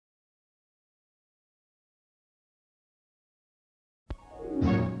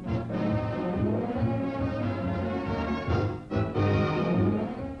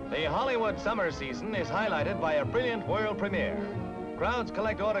Hollywood summer season is highlighted by a brilliant world premiere. Crowds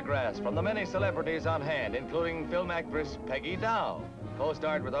collect autographs from the many celebrities on hand, including film actress Peggy Dow,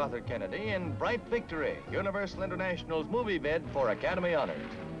 co-starred with Arthur Kennedy in Bright Victory, Universal International's movie bid for Academy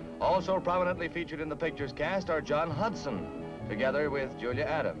honors. Also prominently featured in the picture's cast are John Hudson, together with Julia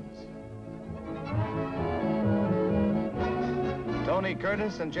Adams. Tony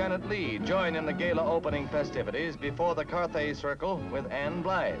Curtis and Janet Leigh join in the gala opening festivities before the Carthay Circle with Anne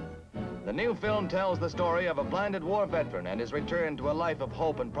Blythe. The new film tells the story of a blinded war veteran and his return to a life of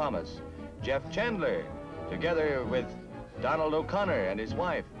hope and promise. Jeff Chandler, together with Donald O'Connor and his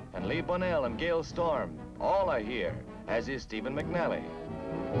wife, and Lee Bonnell and Gail Storm, all are here, as is Stephen McNally.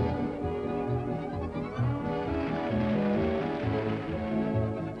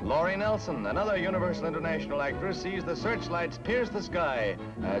 Laurie Nelson, another Universal International actress, sees the searchlights pierce the sky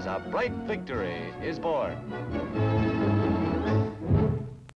as a bright victory is born.